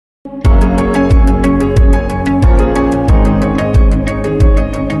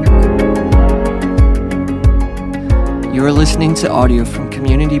listening to audio from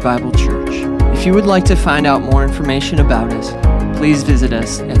Community Bible Church. If you would like to find out more information about us, please visit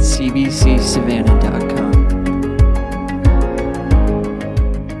us at cbcsavannah.com.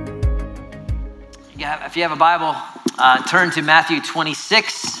 Yeah, if you have a Bible, turn to Matthew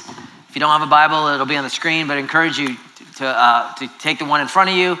 26. If you don't have a Bible, it'll be on the screen, but I encourage you to take the one in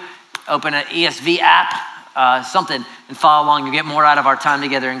front of you, open an ESV app, something, and follow along. You get more out of our time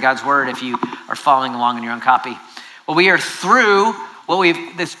together in God's Word if you are following along in your own copy. Well, we are through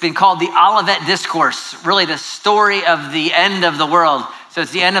that's been called the Olivet Discourse, really the story of the end of the world. So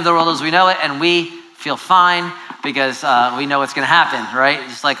it's the end of the world as we know it, and we feel fine because we know what's going to happen, right?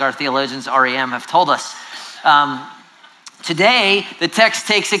 Just like our theologians, REM, have told us. Today, the text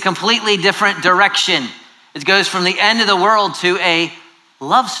takes a completely different direction. It goes from the end of the world to a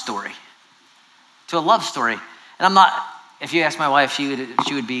love story. And I'm not, if you ask my wife, she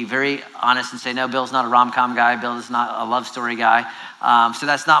would be very honest and say, no, Bill's not a rom-com guy. Bill is not a love story guy. So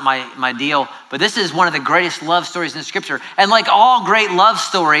that's not my deal. But this is one of the greatest love stories in Scripture. And like all great love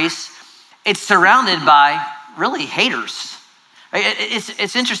stories, it's surrounded by really haters.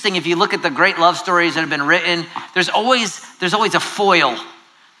 It's interesting if you look at the great love stories that have been written, there's always a foil.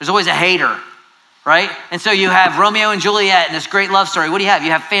 There's always a hater, right? And so you have Romeo and Juliet in this great love story. What do you have?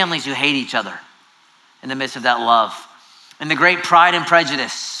 You have families who hate each other in the midst of that love. In the great Pride and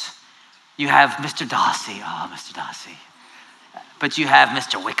Prejudice, you have Mr. Darcy. Oh, Mr. Darcy. But you have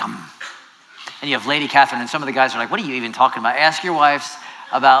Mr. Wickham. And you have Lady Catherine. And some of the guys are like, what are you even talking about? Ask your wives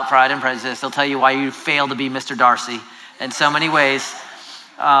about Pride and Prejudice. They'll tell you why you failed to be Mr. Darcy in so many ways.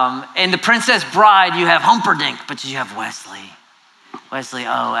 In The Princess Bride, you have Humperdinck, but you have Wesley. Wesley,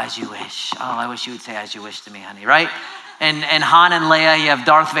 oh, as you wish. Oh, I wish you would say as you wish to me, honey, right? And Han and Leia, you have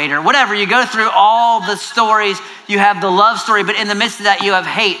Darth Vader, whatever. You go through all the stories, you have the love story, but in the midst of that, you have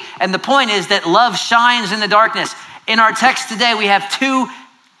hate. And the point is that love shines in the darkness. In our text today, we have two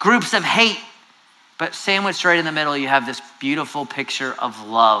groups of hate, but sandwiched right in the middle, you have this beautiful picture of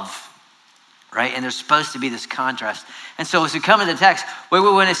love, right? And there's supposed to be this contrast. And so as we come to the text, what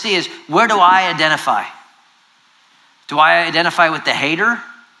we want to see is, where do I identify? Do I identify with the hater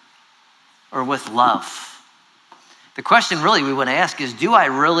or with love? The question really we want to ask is, do I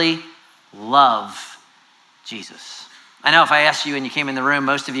really love Jesus? I know if I asked you and you came in the room,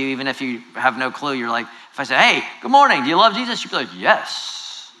 most of you, even if you have no clue, you're like, if I say, hey, good morning, do you love Jesus? You'd be like,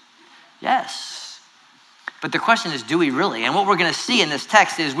 yes. But the question is, do we really? And what we're going to see in this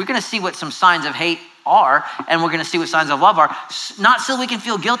text is we're going to see what some signs of hate are, and we're going to see what signs of love are, not so we can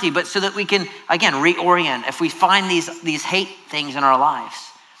feel guilty, but so that we can, again, reorient. If we find these hate things in our lives,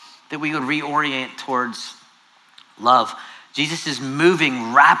 that we would reorient towards love. Jesus is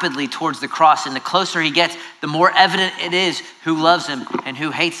moving rapidly towards the cross, and the closer he gets, the more evident it is who loves him and who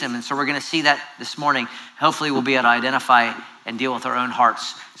hates him. And so we're going to see that this morning. Hopefully we'll be able to identify and deal with our own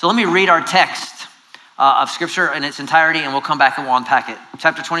hearts. So let me read our text of Scripture in its entirety, and we'll come back and we'll unpack it.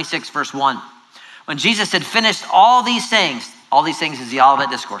 Chapter 26, verse 1. When Jesus had finished all these things is the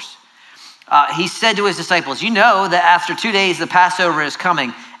Olivet Discourse, he said to his disciples, you know that after 2 days the Passover is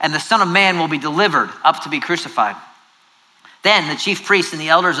coming, and the Son of Man will be delivered up to be crucified. Then the chief priests and the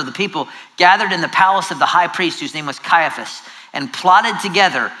elders of the people gathered in the palace of the high priest, whose name was Caiaphas, and plotted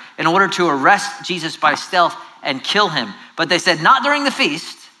together in order to arrest Jesus by stealth and kill him. But they said, not during the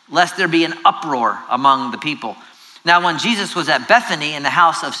feast, lest there be an uproar among the people. Now when Jesus was at Bethany in the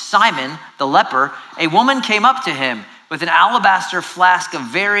house of Simon the leper, a woman came up to him with an alabaster flask of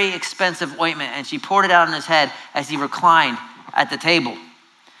very expensive ointment, and she poured it out on his head as he reclined at the table.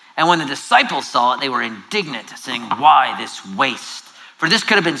 And when the disciples saw it, they were indignant, saying, why this waste? For this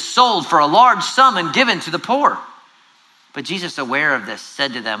could have been sold for a large sum and given to the poor. But Jesus, aware of this,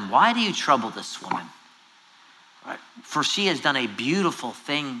 said to them, why do you trouble this woman? For she has done a beautiful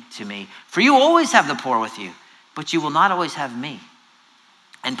thing to me. For you always have the poor with you, but you will not always have me.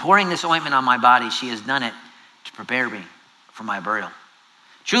 And pouring this ointment on my body, she has done it to prepare me for my burial.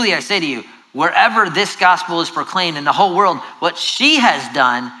 Truly I say to you, wherever this gospel is proclaimed in the whole world, what she has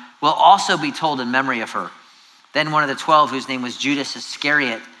done will also be told in memory of her. Then one of the 12, whose name was Judas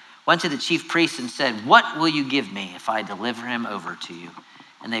Iscariot, went to the chief priests and said, what will you give me if I deliver him over to you?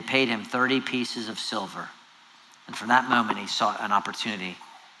 And they paid him 30 pieces of silver. And from that moment, he sought an opportunity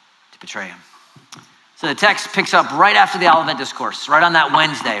to betray him. So the text picks up right after the Olivet Discourse, right on that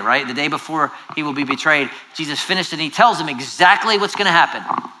Wednesday, right? The day before he will be betrayed. Jesus finished and he tells them exactly what's going to happen,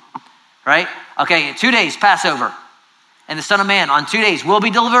 right? Okay, 2 days, Passover. And the Son of Man on 2 days will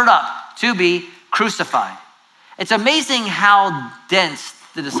be delivered up to be crucified. It's amazing how dense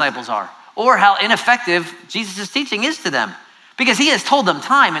the disciples are, or how ineffective Jesus' teaching is to them, because he has told them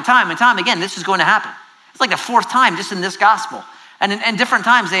time and time and time again, this is going to happen. It's like the fourth time just in this gospel. And different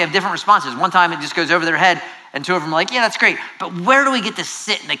times they have different responses. One time it just goes over their head and two of them are like, yeah, that's great. But where do we get to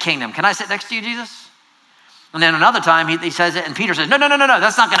sit in the kingdom? Can I sit next to you, Jesus? And then another time he says it and Peter says, no,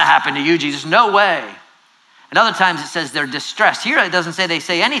 that's not gonna happen to you, Jesus, no way. And other times it says they're distressed. Here it doesn't say they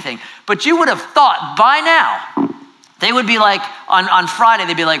say anything, but you would have thought by now, they would be like, on Friday,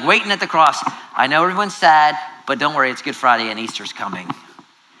 they'd be like waiting at the cross. I know everyone's sad, but don't worry, it's Good Friday and Easter's coming.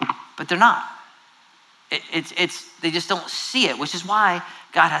 But they're not. They just don't see it, which is why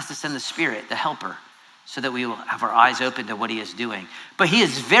God has to send the Spirit, the helper, so that we will have our eyes open to what he is doing. But he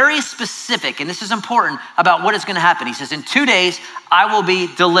is very specific, and this is important, about what is going to happen. He says, in 2 days, I will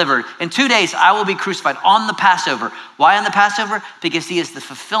be delivered. In 2 days, I will be crucified on the Passover. Why on the Passover? Because he is the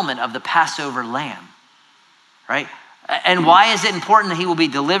fulfillment of the Passover lamb, right? And why is it important that he will be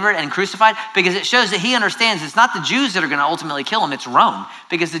delivered and crucified? Because it shows that he understands it's not the Jews that are going to ultimately kill him, it's Rome.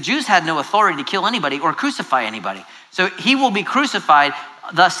 Because the Jews had no authority to kill anybody or crucify anybody. So he will be crucified,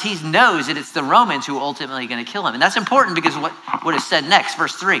 thus he knows that it's the Romans who are ultimately going to kill him. And that's important because what is said next,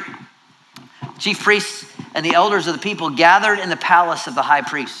 verse 3. Chief priests and the elders of the people gathered in the palace of the high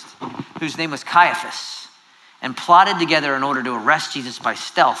priest, whose name was Caiaphas, and plotted together in order to arrest Jesus by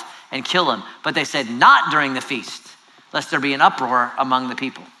stealth and kill him. But they said, not during the feast, lest there be an uproar among the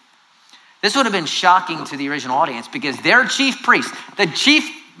people. This would have been shocking to the original audience because their chief priest, the chief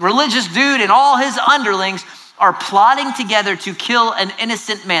religious dude and all his underlings are plotting together to kill an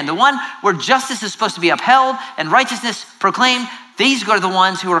innocent man. The one where justice is supposed to be upheld and righteousness proclaimed. These are the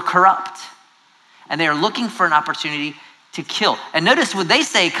ones who are corrupt. And they are looking for an opportunity to kill. And notice what they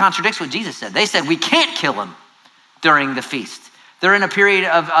say contradicts what Jesus said. They said, we can't kill him during the feast. They're in a period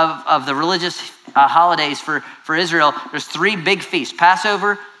of the religious holidays for Israel. There's 3 big feasts: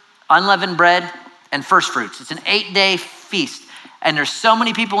 Passover, unleavened bread, and first fruits. It's an 8-day feast. And there's so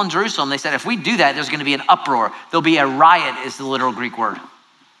many people in Jerusalem, they said, if we do that, there's gonna be an uproar. There'll be a riot is the literal Greek word.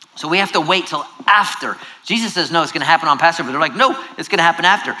 So we have to wait till after. Jesus says, no, it's gonna happen on Passover. They're like, no, it's gonna happen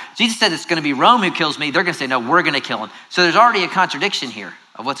after. Jesus said it's gonna be Rome who kills me. They're gonna say, no, we're gonna kill him. So there's already a contradiction here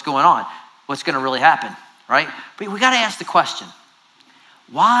of what's going on, what's gonna really happen, right? But we gotta ask the question,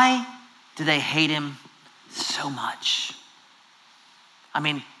 why do they hate him so much? I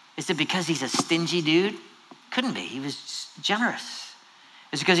mean, is it because he's a stingy dude? Couldn't be. He was generous.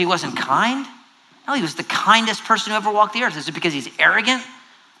 Is it because he wasn't kind? No, he was the kindest person who ever walked the earth. Is it because he's arrogant?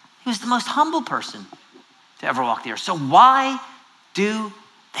 He was the most humble person to ever walk the earth. So why do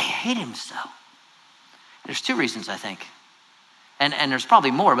they hate him so? There's 2 reasons, I think. And there's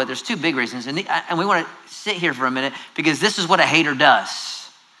probably more, but there's 2 big reasons. And we want to sit here for a minute because this is what a hater does.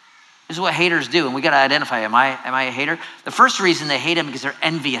 This is what haters do, and we got to identify, am I a hater? The first reason they hate him because they're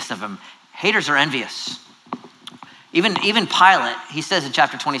envious of him. Haters are envious. Even Pilate, he says in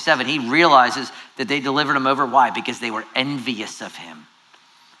chapter 27, he realizes that they delivered him over. Why? Because they were envious of him.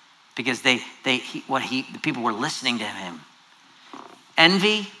 Because the people were listening to him.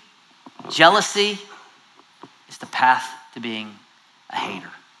 Envy, jealousy is the path to being a hater.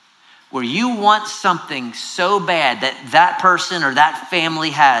 Where you want something so bad that person or that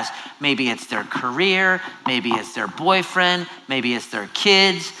family has. Maybe it's their career, maybe it's their boyfriend, maybe it's their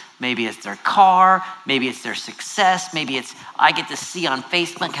kids, maybe it's their car, maybe it's their success, maybe it's, I get to see on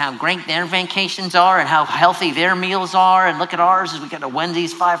Facebook how great their vacations are and how healthy their meals are, and look at ours as we got a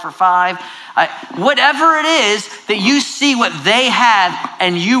Wendy's 5 for $5. Whatever it is that you see what they have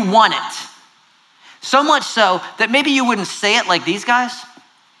and you want it. So much so that maybe you wouldn't say it like these guys,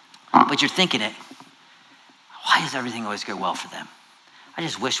 but you're thinking it. Why does everything always go well for them? I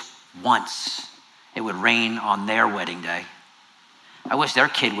just wish once it would rain on their wedding day. I wish their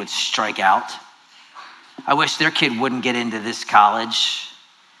kid would strike out. I wish their kid wouldn't get into this college.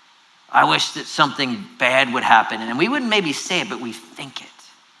 I wish that something bad would happen. And we wouldn't maybe say it, but we think it,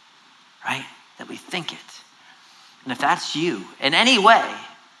 right? That we think it. And if that's you in any way,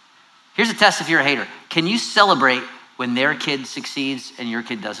 here's a test if you're a hater. Can you celebrate when their kid succeeds and your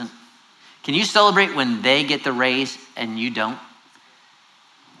kid doesn't? Can you celebrate when they get the raise and you don't?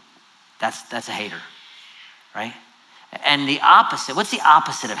 That's a hater, right? And the opposite, what's the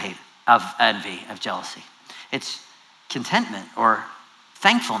opposite of hate, of envy, of jealousy? It's contentment or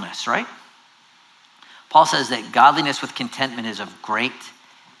thankfulness, right? Paul says that godliness with contentment is of great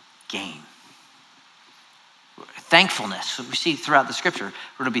gain. Thankfulness, we see throughout the scripture,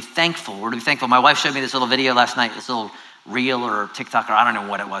 we're to be thankful. We're to be thankful. My wife showed me this little video last night, this little reel or TikTok, or I don't know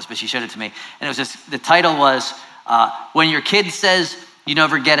what it was, but she showed it to me. And it was just, the title was, when your kid says you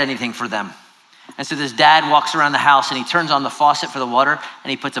never get anything for them. And so this dad walks around the house and he turns on the faucet for the water and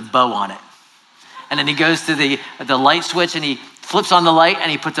he puts a bow on it. And then he goes to the light switch and he flips on the light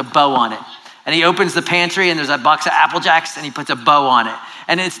and he puts a bow on it. And he opens the pantry and there's a box of Apple Jacks and he puts a bow on it.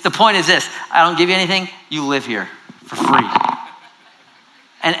 And the point is this, I don't give you anything, you live here for free.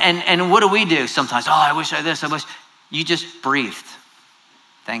 And what do we do sometimes? Oh, I wish I this, I wish. You just breathed.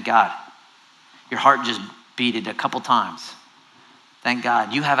 Thank God. Your heart just beated a couple times. Thank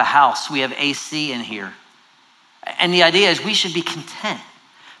God. You have a house. We have AC in here. And the idea is we should be content.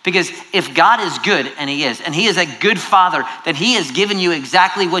 Because if God is good, and he is a good father, then he has given you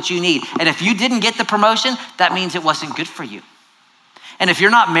exactly what you need. And if you didn't get the promotion, that means it wasn't good for you. And if you're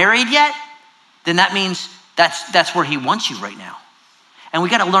not married yet, then that means that's where he wants you right now. And we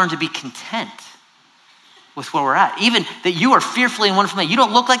got to learn to be content with where we're at. Even that you are fearfully and wonderfully made. You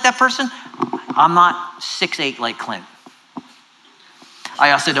don't look like that person. I'm not 6'8" like Clint.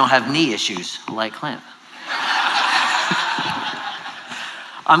 I also don't have knee issues like Clint.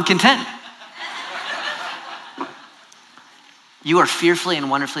 I'm content. You are fearfully and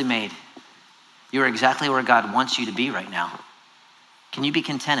wonderfully made. You are exactly where God wants you to be right now. Can you be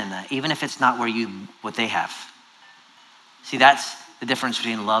content in that, even if it's not what they have? See, that's the difference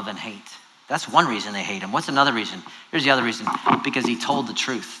between love and hate. That's one reason they hate him. What's another reason? Here's the other reason. Because he told the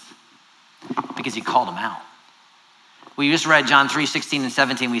truth. Because he called them out. We just read John 3:16 and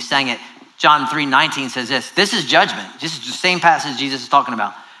 17. We sang it. John 3:19 says this. This is judgment. This is the same passage Jesus is talking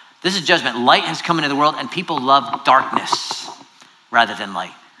about. This is judgment. Light has come into the world and people love darkness rather than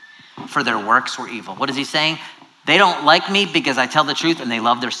light, for their works were evil. What is he saying? They don't like me because I tell the truth and they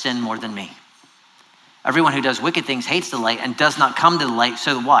love their sin more than me. Everyone who does wicked things hates the light and does not come to the light.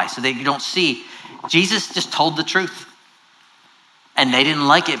 So why? So they don't see. Jesus just told the truth. And they didn't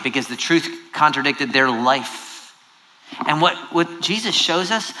like it because the truth contradicted their life. And what Jesus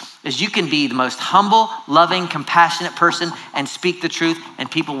shows us is you can be the most humble, loving, compassionate person and speak the truth, and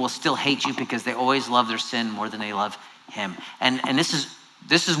people will still hate you because they always love their sin more than they love him. And this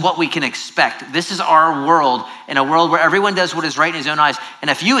is what we can expect. This is our world, in a world where everyone does what is right in his own eyes. And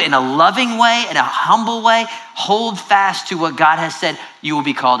if you, in a loving way, in a humble way, hold fast to what God has said, you will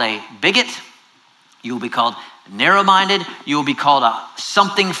be called a bigot. You will be called narrow-minded. You will be called a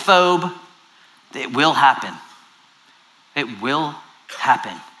something phobe. It will happen. It will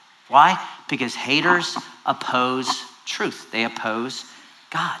happen. Why? Because haters oppose truth. They oppose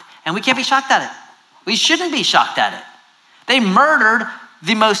God. And we can't be shocked at it. We shouldn't be shocked at it. They murdered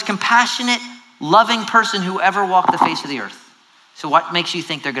the most compassionate, loving person who ever walked the face of the earth. So what makes you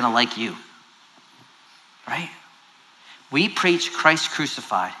think they're going to like you? Right? We preach Christ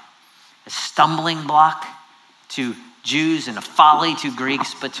crucified, a stumbling block to Jews and a folly to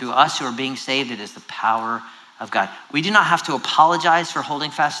Greeks, but to us who are being saved, it is the power of God. We do not have to apologize for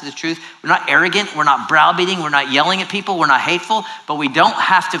holding fast to the truth. We're not arrogant. We're not browbeating. We're not yelling at people. We're not hateful, but we don't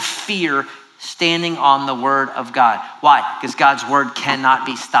have to fear standing on the word of God. Why? Because God's word cannot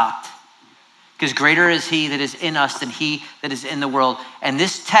be stopped. Because greater is he that is in us than he that is in the world. And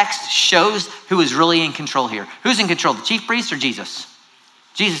this text shows who is really in control here. Who's in control? The chief priest or Jesus?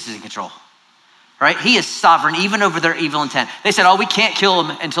 Jesus is in control. Right? He is sovereign even over their evil intent. They said, oh, we can't kill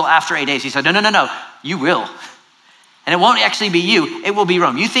him until after 8 days. He said, no, you will. And it won't actually be you, it will be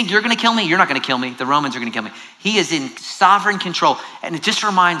Rome. You think you're gonna kill me? You're not gonna kill me. The Romans are gonna kill me. He is in sovereign control. And it just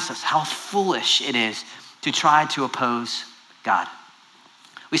reminds us how foolish it is to try to oppose God.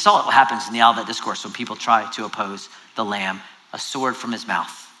 We saw what happens in the Olivet Discourse when people try to oppose the Lamb, a sword from his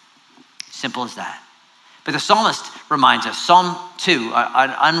mouth. Simple as that. But the psalmist reminds us, Psalm 2,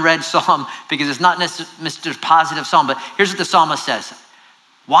 an unread psalm, because it's not Mr. Positive Psalm, but here's what the psalmist says.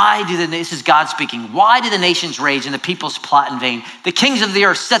 This is God speaking. Why do the nations rage and the peoples plot in vain? The kings of the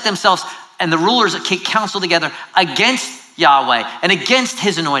earth set themselves and the rulers take counsel together against Yahweh and against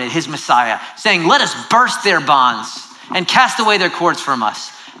his anointed, his Messiah, saying, let us burst their bonds and cast away their cords from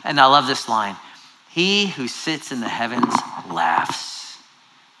us. And I love this line. He who sits in the heavens laughs.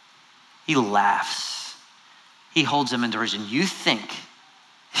 He laughs. He holds them in derision. You think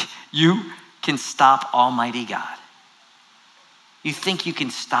you can stop Almighty God? You think you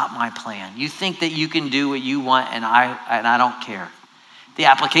can stop my plan? You think that you can do what you want and I don't care? The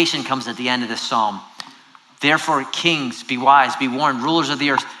application comes at the end of this psalm. Therefore, kings, be wise, be warned, rulers of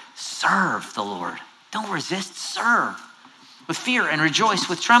the earth, serve the Lord. Don't resist, serve with fear and rejoice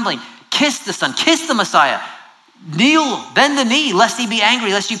with trembling. Kiss the Son, kiss the Messiah. Kneel, bend the knee, lest he be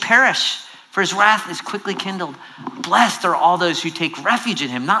angry, lest you perish. For his wrath is quickly kindled. Blessed are all those who take refuge in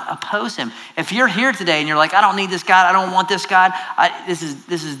him, not oppose him. If you're here today and you're like, I don't need this God, I don't want this God, this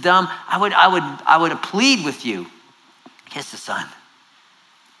is dumb, I would plead with you, kiss the Son.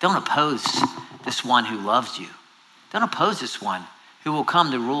 Don't oppose this one who loves you. Don't oppose this one who will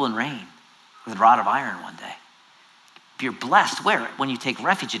come to rule and reign with a rod of iron one day. you're blessed where? When you take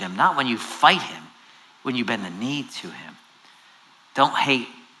refuge in him, not when you fight him, when you bend the knee to him. Don't hate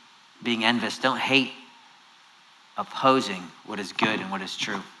being envious. Don't hate opposing what is good and what is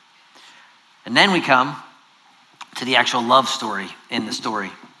true. And then we come to the actual love story in the story.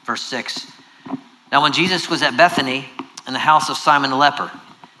 Verse 6. Now when Jesus was at Bethany in the house of Simon the leper,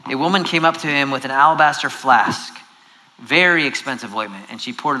 a woman came up to him with an alabaster flask, very expensive ointment, and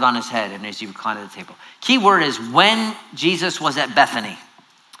she poured it on his head and as he reclined at the table. Key word is when Jesus was at Bethany.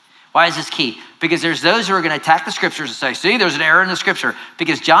 Why is this key? Because there's those who are going to attack the scriptures and say, see, there's an error in the scripture.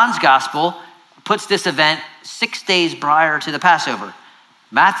 Because John's gospel puts this event 6 days prior to the Passover.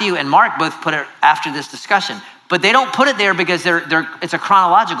 Matthew and Mark both put it after this discussion, but they don't put it there because it's a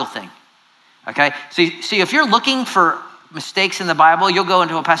chronological thing. Okay, so if you're looking for mistakes in the Bible, you'll go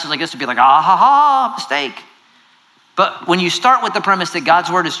into a passage like this and be like, ah ha ha, mistake. But when you start with the premise that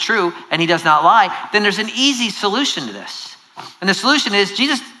God's word is true and he does not lie, then there's an easy solution to this. And the solution is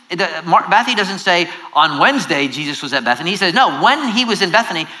Matthew doesn't say on Wednesday Jesus was at Bethany. He says, no, when he was in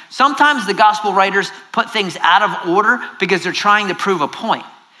Bethany. Sometimes the gospel writers put things out of order because they're trying to prove a point.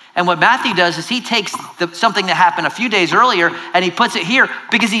 And what Matthew does is he takes something that happened a few days earlier and he puts it here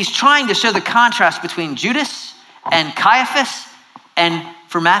because he's trying to show the contrast between Judas and Caiaphas and,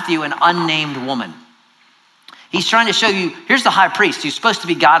 for Matthew, an unnamed woman. He's trying to show you, here's the high priest who's supposed to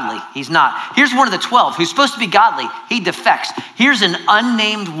be godly. He's not. Here's one of the 12 who's supposed to be godly. He defects. Here's an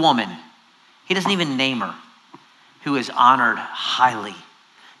unnamed woman. He doesn't even name her, who is honored highly.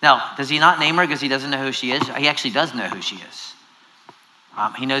 Now, does he not name her because he doesn't know who she is? He actually does know who she is.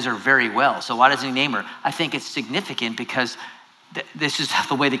 He knows her very well. So why doesn't he name her? I think it's significant because this is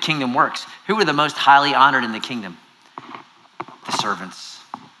the way the kingdom works. Who are the most highly honored in the kingdom? The servants,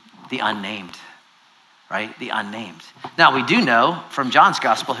 the unnamed. Right? The unnamed. Now, we do know from John's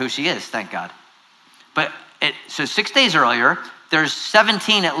gospel who she is, thank God. So 6 days earlier, there's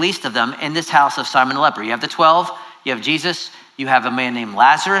 17 at least of them in this house of Simon the leper. You have the 12, you have Jesus, you have a man named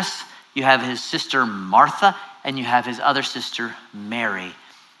Lazarus, you have his sister Martha, and you have his other sister Mary,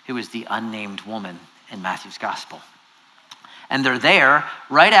 who is the unnamed woman in Matthew's gospel. And they're there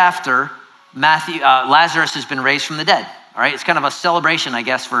right after Lazarus has been raised from the dead. All right, it's kind of a celebration, I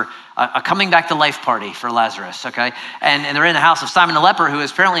guess, for a coming back to life party for Lazarus, okay? And they're in the house of Simon the leper, who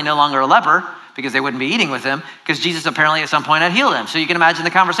is apparently no longer a leper because they wouldn't be eating with him because Jesus apparently at some point had healed him. So you can imagine the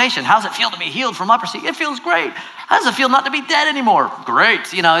conversation. How does it feel to be healed from leprosy? It feels great. How does it feel not to be dead anymore? Great.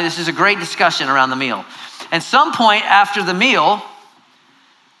 This is a great discussion around the meal. At some point after the meal,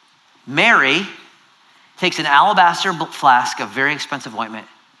 Mary takes an alabaster flask of very expensive ointment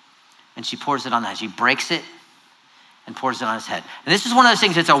and she pours it on the head. She breaks it and pours it on his head. And this is one of those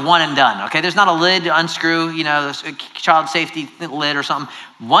things that's a one and done, okay? There's not a lid to unscrew, a child safety lid or something.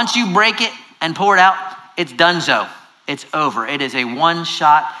 Once you break it and pour it out, it's donezo. It's over. It is a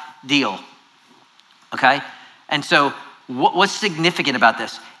one-shot deal, okay? And so what's significant about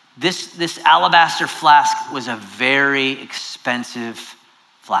this? This alabaster flask was a very expensive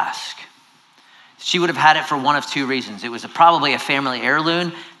flask. She would have had it for one of two reasons. It was probably a family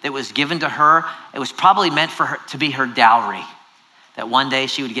heirloom that was given to her. It was probably meant for her to be her dowry. That one day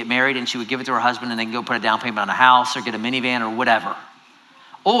she would get married and she would give it to her husband and then go put a down payment on a house or get a minivan or whatever.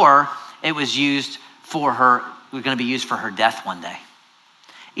 Or it was going to be used for her death one day.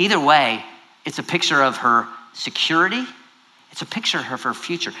 Either way, it's a picture of her security. It's a picture of her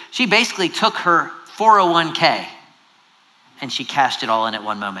future. She basically took her 401k and she cashed it all in at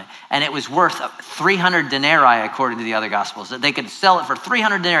one moment. And it was worth 300 denarii, according to the other gospels, that they could sell it for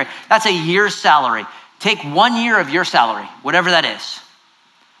 300 denarii. That's a year's salary. Take 1 year of your salary, whatever that is,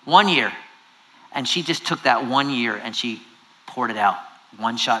 1 year. And she just took that 1 year and she poured it out,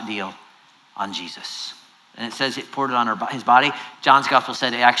 one-shot deal on Jesus. And it says it poured it on his body. John's gospel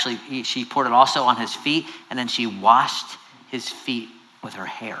said she poured it also on his feet, and then she washed his feet with her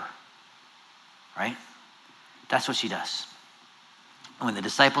hair, right? That's what she does. And when the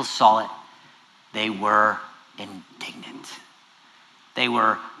disciples saw it, they were indignant. They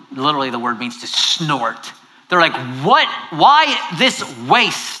were, literally the word means to snort. They're like, what? Why this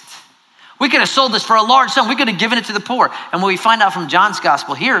waste? We could have sold this for a large sum. We could have given it to the poor. And when we find out from John's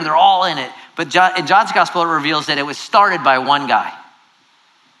gospel here, they're all in it. But in John's gospel, it reveals that it was started by one guy,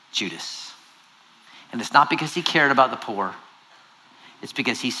 Judas. And it's not because he cared about the poor. It's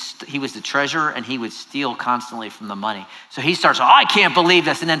because he was the treasurer and he would steal constantly from the money. So he starts, I can't believe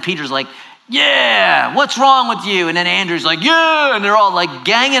this. And then Peter's like, yeah, what's wrong with you? And then Andrew's like, yeah. And they're all like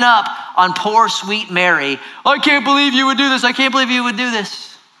ganging up on poor, sweet Mary. I can't believe you would do this. I can't believe you would do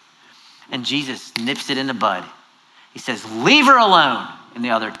this. And Jesus nips it in the bud. He says, leave her alone in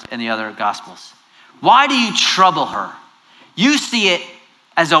the other gospels. Why do you trouble her? You see it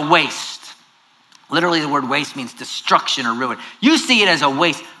as a waste. Literally, the word waste means destruction or ruin. You see it as a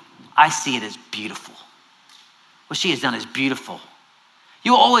waste. I see it as beautiful. What she has done is beautiful.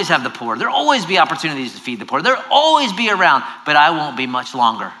 You'll always have the poor. There'll always be opportunities to feed the poor. There'll always be around, but I won't be much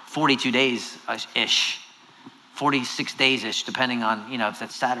longer. 42 days-ish. 46 days-ish, depending on, if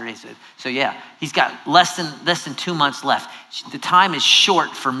that's Saturday. So yeah, he's got less than 2 months left. The time is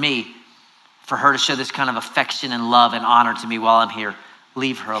short for me, for her to show this kind of affection and love and honor to me while I'm here.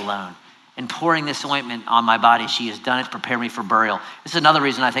 Leave her alone. And pouring this ointment on my body, she has done it to prepare me for burial. This is another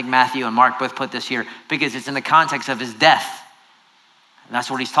reason I think Matthew and Mark both put this here, because it's in the context of his death. And that's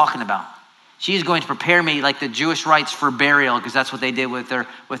what he's talking about. She is going to prepare me like the Jewish rites for burial, because that's what they did with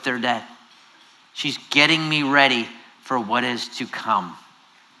their dead. She's getting me ready for what is to come.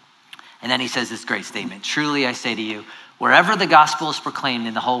 And then he says this great statement. Truly I say to you, wherever the gospel is proclaimed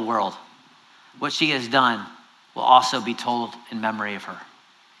in the whole world, what she has done will also be told in memory of her.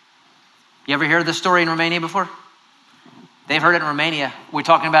 You ever heard this story in Romania before? They've heard it in Romania. We're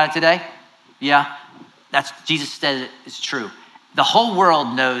talking about it today? Yeah, Jesus said it's true. The whole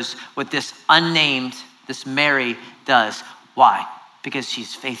world knows what this unnamed, this Mary does. Why? Because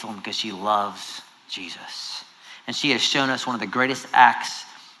she's faithful and because she loves Jesus. And she has shown us one of the greatest acts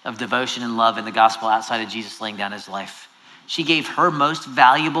of devotion and love in the gospel outside of Jesus laying down his life. She gave her most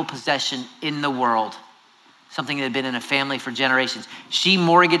valuable possession in the world, something that had been in a family for generations. She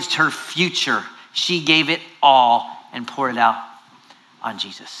mortgaged her future. She gave it all and poured it out on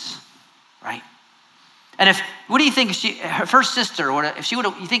Jesus, right? And what do you think her first sister, if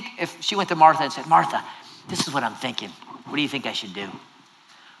she went to Martha and said, Martha, this is what I'm thinking. What do you think I should do?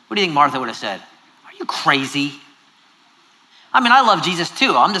 What do you think Martha would have said? Are you crazy? I mean, I love Jesus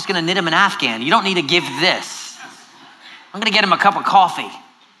too. I'm just going to knit him an Afghan. You don't need to give this. I'm going to get him a cup of coffee.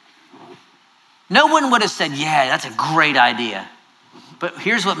 No one would have said, yeah, that's a great idea. But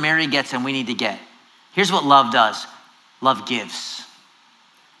here's what Mary gets and we need to get. Here's what love does. Love gives.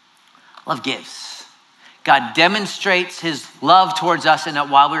 Love gives. God demonstrates his love towards us, and that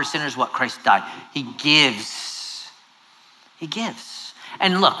while we were sinners, what? Christ died. He gives. He gives.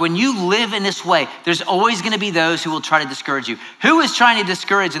 And look, when you live in this way, there's always going to be those who will try to discourage you. Who is trying to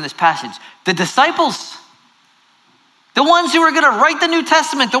discourage in this passage? The disciples. The ones who are going to write the New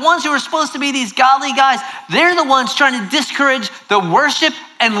Testament, the ones who are supposed to be these godly guys, they're the ones trying to discourage the worship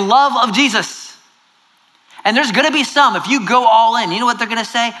and love of Jesus. And there's going to be some, if you go all in, you know what they're going to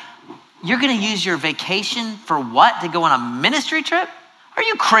say? You're going to use your vacation for what? To go on a ministry trip? Are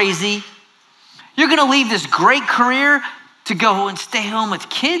you crazy? You're going to leave this great career to go and stay home with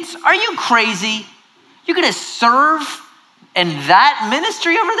kids? Are you crazy? You're going to serve in that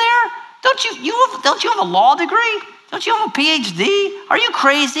ministry over there? Don't you have a law degree? Don't you have a PhD? Are you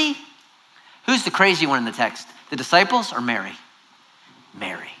crazy? Who's the crazy one in the text? The disciples or Mary?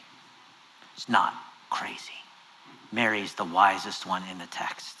 Mary. It's not crazy. Mary's the wisest one in the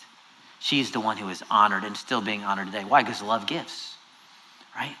text. She's the one who is honored and still being honored today. Why? Because love gives,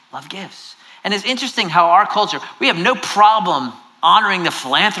 right? Love gives. And it's interesting how our culture, we have no problem honoring the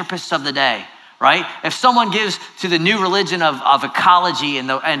philanthropists of the day, right? If someone gives to the new religion of ecology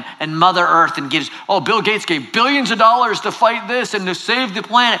and Mother Earth and gives, Bill Gates gave billions of dollars to fight this and to save the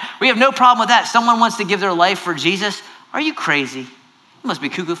planet. We have no problem with that. Someone wants to give their life for Jesus. Are you crazy? You must be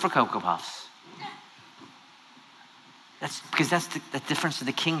cuckoo for Cocoa Puffs. That's because that's the difference of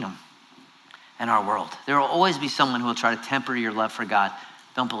the kingdom in our world. There will always be someone who will try to temper your love for God.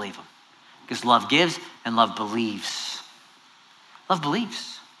 Don't believe them. Because love gives and love believes. Love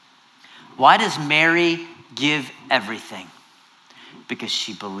believes. Why does Mary give everything? Because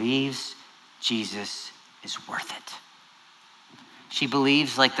she believes Jesus is worth it. She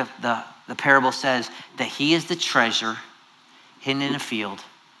believes, like the parable says, that he is the treasure hidden in a field,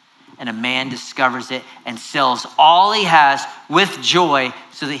 and a man discovers it and sells all he has with joy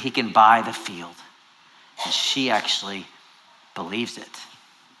so that he can buy the field. And she actually believes it.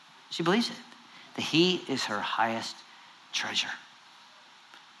 She believes it, that he is her highest treasure.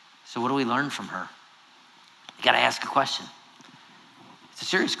 So what do we learn from her? You got to ask a question. It's a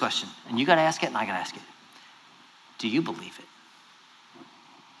serious question, and you got to ask it, and I got to ask it. Do you believe it?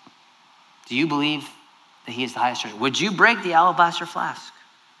 Do you believe that he is the highest treasure? Would you break the alabaster flask?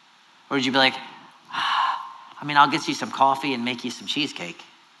 Or would you be like, I'll get you some coffee and make you some cheesecake,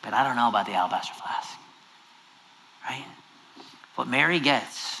 but I don't know about the alabaster flask, right? What Mary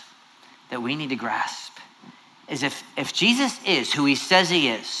gets that we need to grasp is if Jesus is who he says he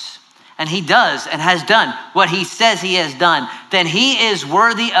is, and he does and has done what he says he has done, then he is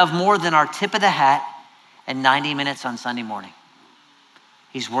worthy of more than our tip of the hat and 90 minutes on Sunday morning.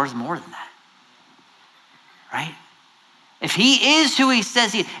 He's worth more than that, right? if he is who he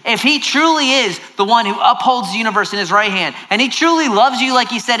says he is, if he truly is the one who upholds the universe in his right hand, and he truly loves you like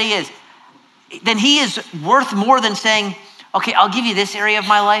he said he is, then he is worth more than saying, okay, I'll give you this area of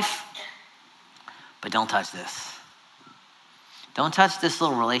my life, but don't touch this. Don't touch this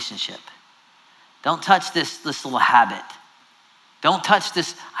little relationship. Don't touch this little habit. Don't touch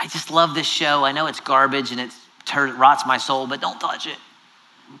this. I just love this show. I know it's garbage and it rots my soul, but don't touch it.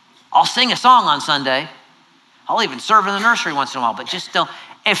 I'll sing a song on Sunday. I'll even serve in the nursery once in a while, but just don't.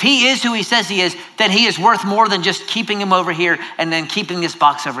 If he is who he says he is, then he is worth more than just keeping him over here and then keeping this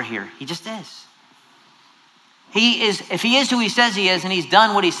box over here. He just is. If he is who he says he is and he's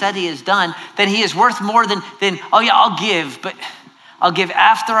done what he said he has done, then he is worth more than oh yeah, I'll give, but I'll give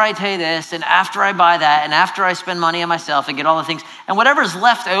after I pay this and after I buy that and after I spend money on myself and get all the things. And whatever's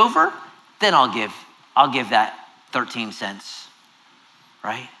left over, then I'll give that 13 cents,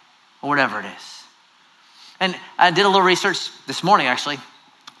 right? Or whatever it is. And I did a little research this morning, actually.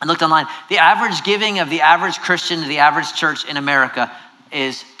 I looked online. The average giving of the average Christian to the average church in America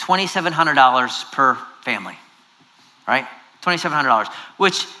is $2,700 per family, right? $2,700,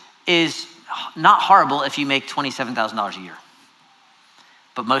 which is not horrible if you make $27,000 a year.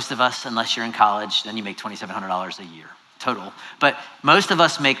 But most of us, unless you're in college, then you make $2,700 a year total. But most of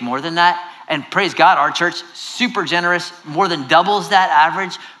us make more than that. And praise God, our church, super generous, more than doubles that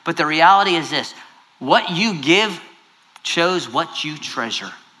average. But the reality is this: what you give shows what you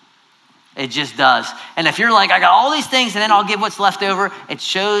treasure. It just does. And if you're like, I got all these things and then I'll give what's left over, it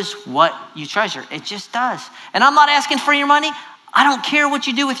shows what you treasure. It just does. And I'm not asking for your money. I don't care what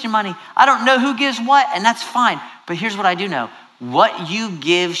you do with your money. I don't know who gives what, and that's fine. But here's what I do know. What you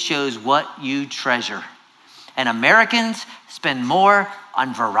give shows what you treasure. And Americans spend more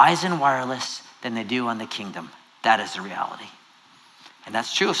on Verizon Wireless than they do on the kingdom. That is the reality. And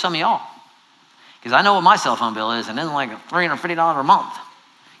that's true of some of y'all. Because I know what my cell phone bill is, and it's like $350 a month.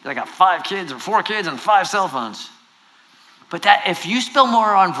 I got 5 kids or 4 kids and 5 cell phones. But that if you spend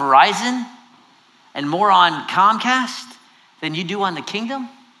more on Verizon and more on Comcast than you do on the kingdom,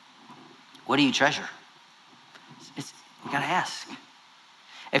 what do you treasure? You gotta ask.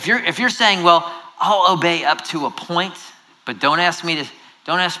 If you're saying, well, I'll obey up to a point, but don't ask me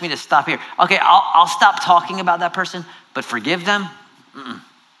to stop here. Okay, I'll stop talking about that person, but forgive them.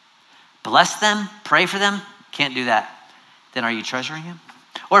 Bless them, pray for them. Can't do that. Then are you treasuring him?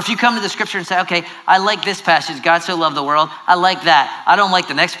 Or if you come to the scripture and say, okay, I like this passage, God so loved the world. I like that. I don't like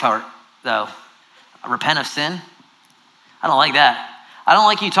the next part, though. Repent of sin. I don't like that. I don't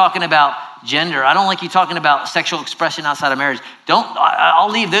like you talking about gender. I don't like you talking about sexual expression outside of marriage.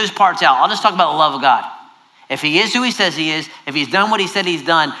 I'll leave those parts out. I'll just talk about the love of God. If he is who he says he is, if he's done what he said he's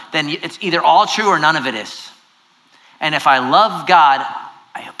done, then it's either all true or none of it is. And if I love God,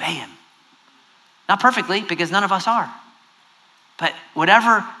 I obey him. Not perfectly, because none of us are. But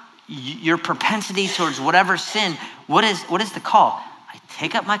whatever your propensity towards whatever sin, what is the call? I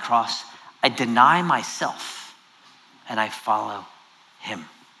take up my cross, I deny myself, and I follow him.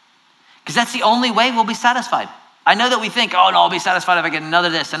 Because that's the only way we'll be satisfied. I know that we think, oh no, I'll be satisfied if I get another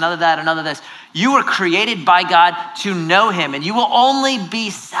this, another that, another this. You were created by God to know him, and you will only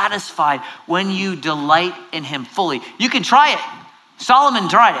be satisfied when you delight in him fully. You can try it. Solomon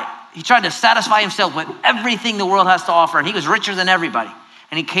tried it. He tried to satisfy himself with everything the world has to offer, and he was richer than everybody.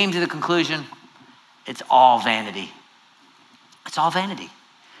 And he came to the conclusion, it's all vanity. It's all vanity.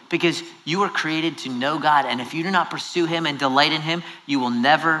 Because you were created to know God, and if you do not pursue him and delight in him, you will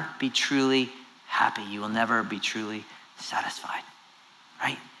never be truly happy. You will never be truly satisfied,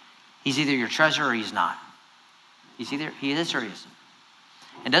 right? He's either your treasure or he's not. He is or he isn't.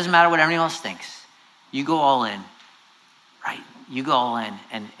 It doesn't matter what everyone else thinks. You go all in, right? You go all in,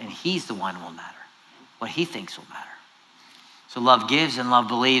 and he's the one who will matter. What he thinks will matter. So love gives and love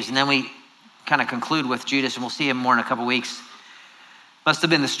believes. And then we kind of conclude with Judas, and we'll see him more in a couple weeks. Must have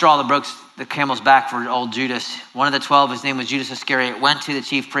been the straw that broke the camel's back for old Judas. One of the 12, his name was Judas Iscariot, went to the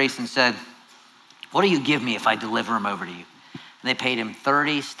chief priest and said, what do you give me if I deliver him over to you? And they paid him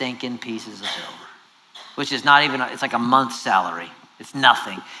 30 stinking pieces of silver, which is not even, it's like a month's salary. It's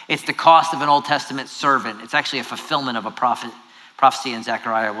nothing. It's the cost of an Old Testament servant. It's actually a fulfillment of a prophecy in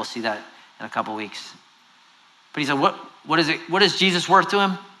Zechariah. We'll see that in a couple weeks. But he said, what is Jesus worth to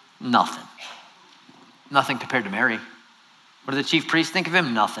him? Nothing. Nothing compared to Mary. What do the chief priests think of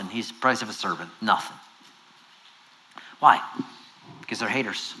him? Nothing. He's the price of a servant. Nothing. Why? Because they're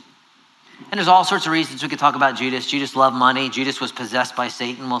haters. And there's all sorts of reasons we could talk about Judas. Judas loved money. Judas was possessed by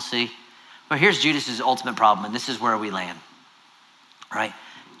Satan. We'll see. But here's Judas's ultimate problem, and this is where we land. Right?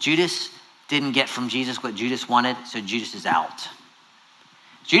 Judas didn't get from Jesus what Judas wanted, so Judas is out.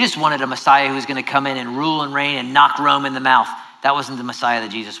 Judas wanted a Messiah who was going to come in and rule and reign and knock Rome in the mouth. That wasn't the Messiah that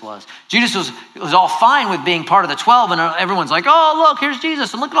Jesus was. Judas was all fine with being part of the 12, and everyone's like, oh, look, here's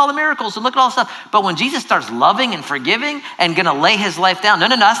Jesus, and look at all the miracles, and look at all the stuff. But when Jesus starts loving and forgiving and going to lay his life down, no,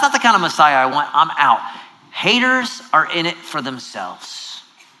 that's not the kind of Messiah I want. I'm out. Haters are in it for themselves.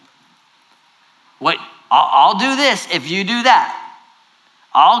 I'll do this if you do that.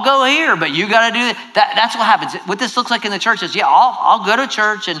 I'll go here, but you got to do that. That's what happens. What this looks like in the church is, I'll go to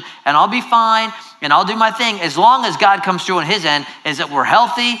church and I'll be fine and I'll do my thing as long as God comes through on his end, is that we're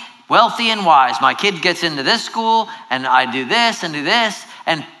healthy, wealthy, and wise. My kid gets into this school and I do this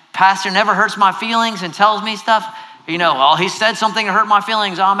and pastor never hurts my feelings and tells me stuff. He said something that hurt my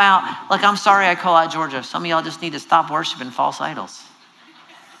feelings, I'm out. Look, I'm sorry I call out Georgia. Some of y'all just need to stop worshiping false idols.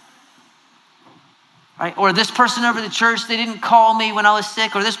 Right? Or this person over the church, they didn't call me when I was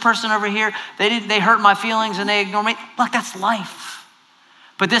sick. Or this person over here, they hurt my feelings and they ignore me. Look, that's life.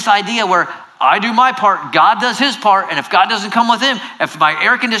 But this idea where I do my part, God does his part, and if God doesn't come with him, if my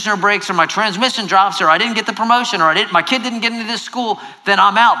air conditioner breaks or my transmission drops or I didn't get the promotion or my kid didn't get into this school, then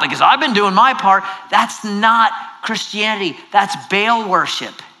I'm out because I've been doing my part. That's not Christianity. That's Baal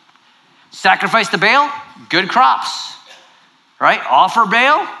worship. Sacrifice to Baal, good crops. Right? Offer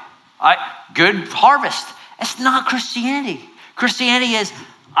Baal, good harvest. It's not Christianity. Christianity is,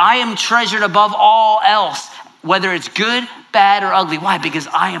 I am treasured above all else, whether it's good, bad, or ugly. Why? Because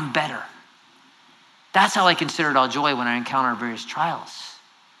I am better. That's how I consider it all joy when I encounter various trials.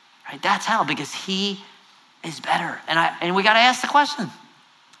 Right? That's how, because he is better. And we got to ask the question.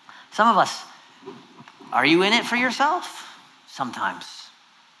 Some of us, are you in it for yourself? Sometimes.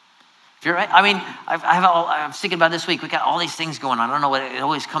 If you're right, I'm thinking about this week. We got all these things going on. I don't know what it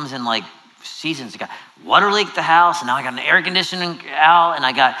always comes in like seasons. I got water leak at the house, and now I got an air conditioning out, and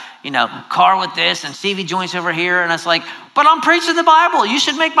I got car with this and CV joints over here, and it's like, but I'm preaching the Bible. You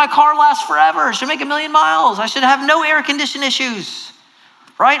should make my car last forever. It should make 1,000,000 miles. I should have no air condition issues,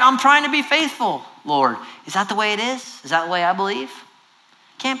 right? I'm trying to be faithful, Lord. Is that the way it is? Is that the way I believe?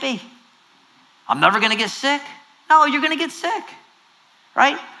 Can't be. I'm never going to get sick. No, you're going to get sick,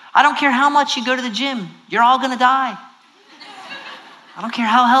 right? I don't care how much you go to the gym. You're all going to die. I don't care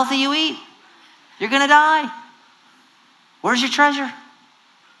how healthy you eat. You're going to die. Where's your treasure?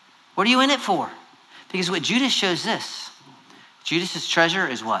 What are you in it for? Because what Judas shows this. Judas's treasure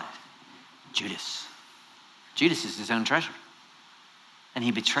is what? Judas. Judas is his own treasure. And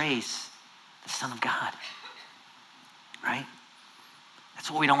he betrays the Son of God. Right? That's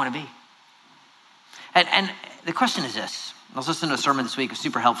what we don't want to be. And the question is this. I was listening to a sermon this week. It was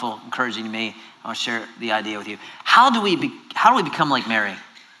super helpful, encouraging to me. I'll share the idea with you. How do we become like Mary?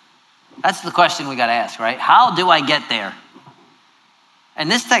 That's the question we got to ask, right? How do I get there?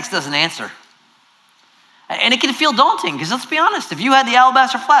 And this text doesn't answer. And it can feel daunting because let's be honest. If you had the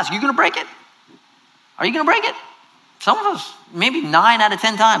alabaster flask, are you going to break it? Are you going to break it? Some of us, maybe 9 out of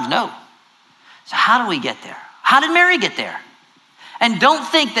 10 times, no. So how do we get there? How did Mary get there? And don't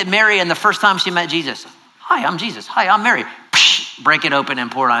think that Mary, in the first time she met Jesus, hi, I'm Jesus. Hi, I'm Mary. Break it open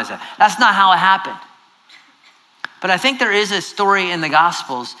and pour it on his head. That's not how it happened. But I think there is a story in the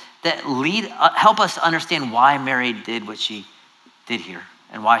Gospels that help us understand why Mary did what she did here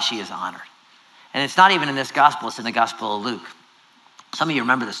and why she is honored. And it's not even in this gospel, it's in the Gospel of Luke. Some of you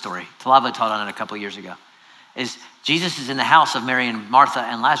remember the story. Talava taught on it a couple years ago. Is Jesus is in the house of Mary and Martha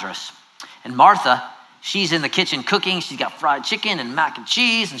and Lazarus. And Martha, she's in the kitchen cooking. She's got fried chicken and mac and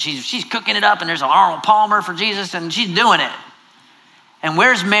cheese, and she's cooking it up, and there's an Arnold Palmer for Jesus, and she's doing it. And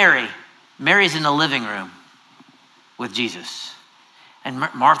where's Mary? Mary's in the living room with Jesus. And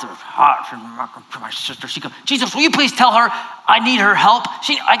Martha, hot for my sister. She goes, Jesus, will you please tell her I need her help?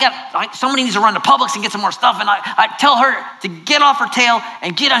 Somebody needs to run to Publix and get some more stuff. And I tell her to get off her tail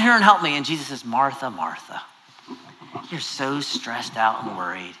and get out here and help me. And Jesus says, Martha, Martha, you're so stressed out and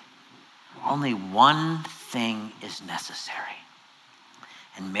worried. Only one thing is necessary.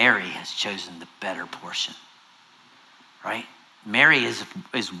 And Mary has chosen the better portion, right? Mary is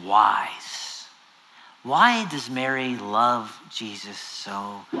wise. Why does Mary love Jesus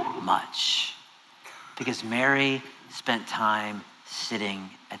so much? Because Mary spent time sitting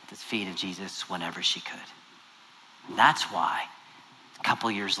at the feet of Jesus whenever she could. And that's why a couple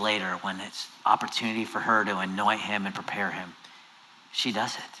years later, when it's opportunity for her to anoint him and prepare him, she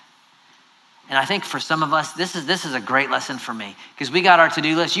does it. And I think for some of us, this is a great lesson for me because we got our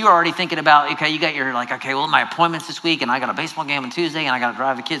to-do list. You're already thinking about, okay, you got your my appointments this week and I got a baseball game on Tuesday and I got to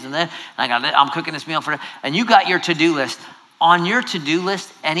drive the kids and then I'm cooking this meal for them. And you got your to-do list. On your to-do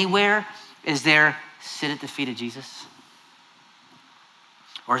list anywhere, is there sit at the feet of Jesus?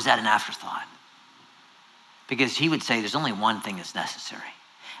 Or is that an afterthought? Because he would say there's only one thing that's necessary.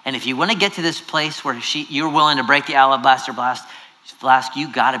 And if you want to get to this place where you're willing to break the alabaster flask,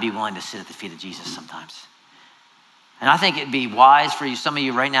 you got to be willing to sit at the feet of Jesus sometimes. And I think it'd be wise for you, some of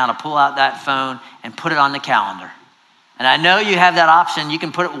you right now, to pull out that phone and put it on the calendar. And I know you have that option. You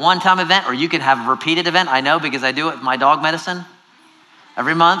can put it one-time event, or you can have a repeated event. I know because I do it with my dog medicine.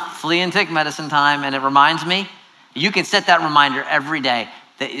 Every month, flea and tick medicine time, and it reminds me. You can set that reminder every day.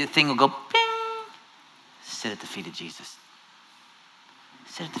 The thing will go, ping. Sit at the feet of Jesus.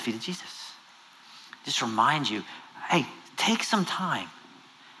 Sit at the feet of Jesus. Just remind you, hey, take some time.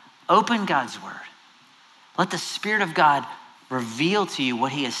 Open God's word. Let the Spirit of God reveal to you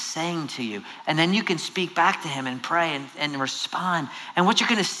what he is saying to you. And then you can speak back to him and pray and respond. And what you're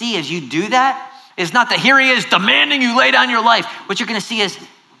going to see as you do that is not that here he is demanding you lay down your life. What you're going to see is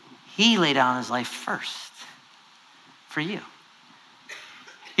he laid down his life first for you.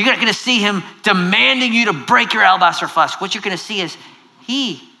 You're not going to see him demanding you to break your alabaster flask. What you're going to see is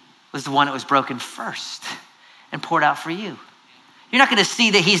he was the one that was broken first and poured out for you. You're not going to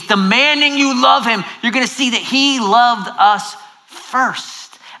see that he's demanding you love him. You're going to see that he loved us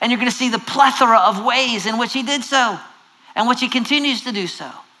first. And you're going to see the plethora of ways in which he did so and which he continues to do so.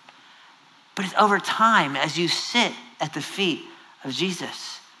 But it's over time, as you sit at the feet of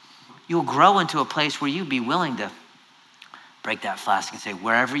Jesus, you'll grow into a place where you'll be willing to break that flask and say,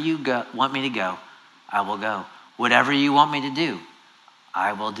 wherever you want me to go, I will go. Whatever you want me to do,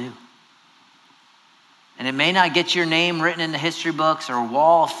 I will do. And it may not get your name written in the history books or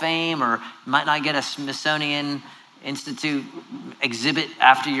Wall of Fame, or might not get a Smithsonian Institute exhibit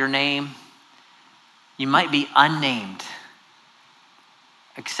after your name. You might be unnamed,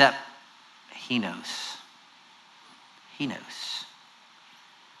 except he knows. He knows.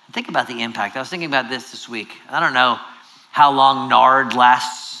 And think about the impact. I was thinking about this week. I don't know how long nard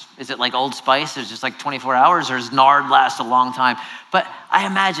lasts. Is it like Old Spice? It's just like 24 hours, or does nard last a long time? But I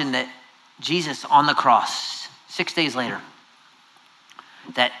imagine that Jesus on the cross, 6 days later,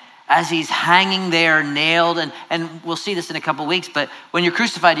 that as he's hanging there nailed, and we'll see this in a couple weeks, but when you're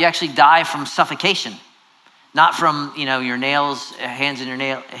crucified, you actually die from suffocation, not from your nails in your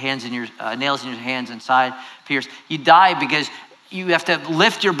hands and side pierced. You die because you have to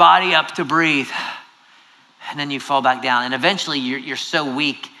lift your body up to breathe, and then you fall back down, and eventually you're so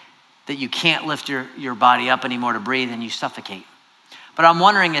weak that you can't lift your body up anymore to breathe, and you suffocate. But I'm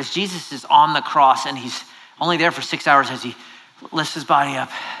wondering, as Jesus is on the cross and he's only there for 6 hours, as he lifts his body up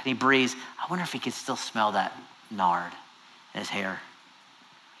and he breathes, I wonder if he could still smell that nard in his hair,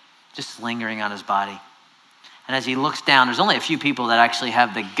 just lingering on his body. And as he looks down, there's only a few people that actually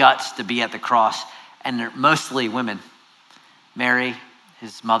have the guts to be at the cross, and they're mostly women. Mary,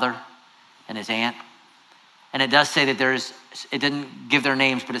 his mother, and his aunt. And it does say that it didn't give their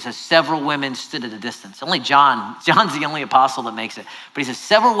names, but it says several women stood at a distance. Only John's the only apostle that makes it. But he says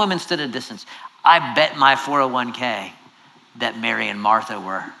several women stood at a distance. I bet my 401k that Mary and Martha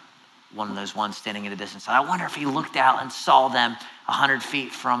were one of those ones standing at a distance. I wonder if he looked out and saw them 100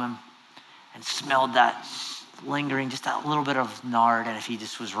 feet from him and smelled that lingering, just a little bit of nard, and if he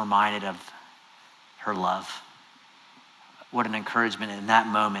just was reminded of her love. What an encouragement in that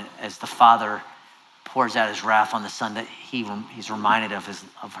moment as the Father pours out his wrath on the Son, that he's reminded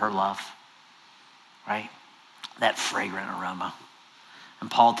of her love, right? That fragrant aroma.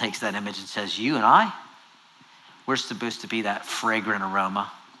 And Paul takes that image and says, you and I, we're supposed to be that fragrant aroma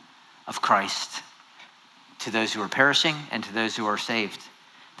of Christ to those who are perishing and to those who are saved.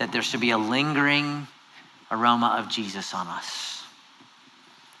 That there should be a lingering aroma of Jesus on us,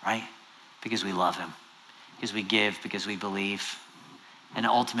 right? Because we love him, because we give, because we believe, and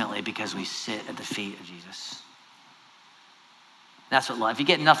ultimately because we sit at the feet of Jesus. That's what love, if you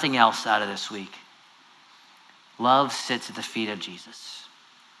get nothing else out of this week, love sits at the feet of Jesus.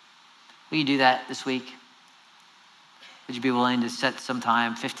 Will you do that this week? Would you be willing to set some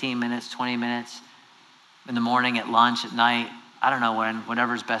time, 15 minutes, 20 minutes, in the morning, at lunch, at night, I don't know when,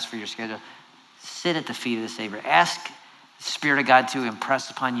 whatever's best for your schedule. Sit at the feet of the Savior. Ask the Spirit of God to impress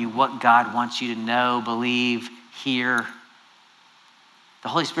upon you what God wants you to know, believe, hear. The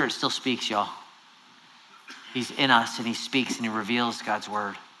Holy Spirit still speaks, y'all. He's in us and he speaks and he reveals God's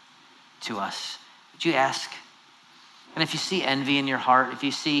word to us. Would you ask? And if you see envy in your heart, if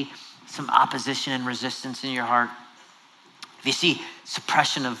you see some opposition and resistance in your heart, if you see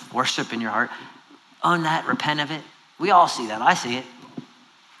suppression of worship in your heart, own that, repent of it. We all see that. I see it.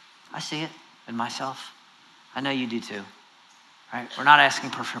 I see it in myself. I know you do too. Right? We're not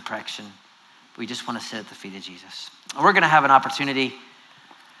asking for perfection. We just want to sit at the feet of Jesus. And we're going to have an opportunity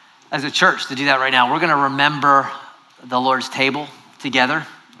as a church to do that right now. We're going to remember the Lord's table together.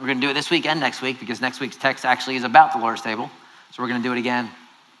 We're going to do it this week and next week because next week's text actually is about the Lord's table. So we're going to do it again.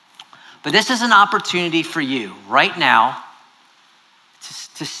 But this is an opportunity for you right now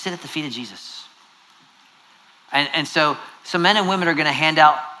to sit at the feet of Jesus. And so men and women are going to hand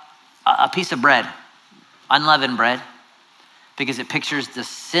out a piece of bread, unleavened bread, because it pictures the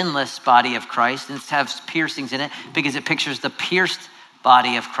sinless body of Christ, and it has piercings in it because it pictures the pierced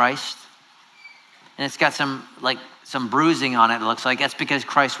body of Christ. And it's got some bruising on it, it looks like. That's because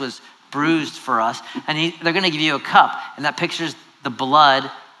Christ was bruised for us. And they're going to give you a cup, and that pictures the blood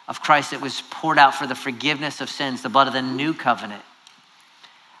of Christ that was poured out for the forgiveness of sins, the blood of the new covenant.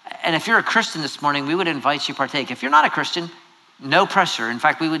 And if you're a Christian this morning, we would invite you to partake. If you're not a Christian, no pressure. In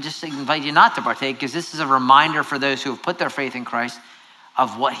fact, we would just invite you not to partake, because this is a reminder for those who have put their faith in Christ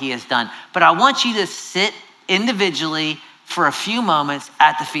of what he has done. But I want you to sit individually for a few moments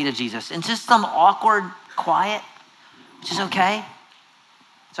at the feet of Jesus in just some awkward quiet, which is okay.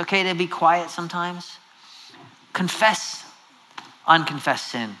 It's okay to be quiet sometimes. Confess unconfessed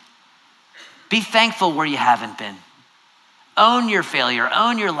sin. Be thankful where you haven't been. Own your failure,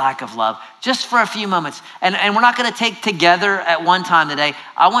 own your lack of love, just for a few moments. And we're not gonna take together at one time today.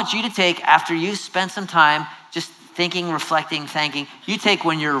 I want you to take, after you spend some time just thinking, reflecting, thanking, you take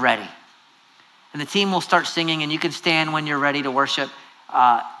when you're ready. And the team will start singing, and you can stand when you're ready to worship.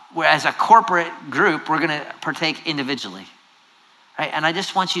 Whereas a corporate group, we're gonna partake individually. Right? And I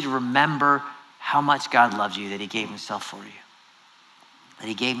just want you to remember how much God loved you, that he gave himself for you. That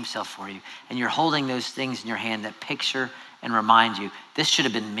he gave himself for you. And you're holding those things in your hand that picture and remind you, this should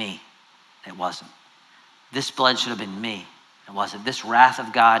have been me. It wasn't. This blood should have been me. It wasn't. This wrath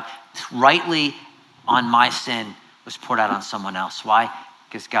of God rightly on my sin was poured out on someone else. Why?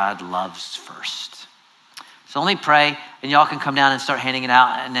 Because God loves first. So let me pray, and y'all can come down and start handing it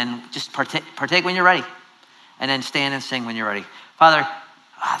out, and then just partake when you're ready, and then stand and sing when you're ready. Father,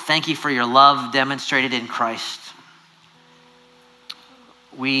 thank you for your love demonstrated in Christ.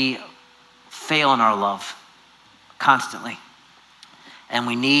 We fail in our love constantly, and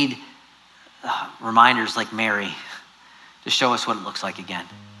we need reminders like Mary to show us what it looks like again.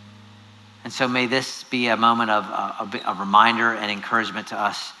 And so may this be a moment of a reminder and encouragement to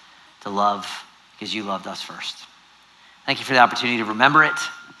us to love, because you loved us first. Thank you for the opportunity to remember it,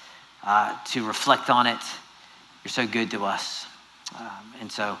 to reflect on it. You're so good to us.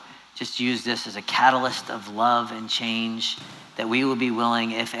 And so just use this as a catalyst of love and change, that we will be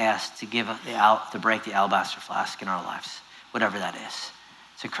willing, if asked, to break the alabaster flask in our lives, whatever that is.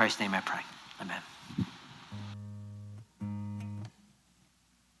 It's in Christ's name I pray. Amen.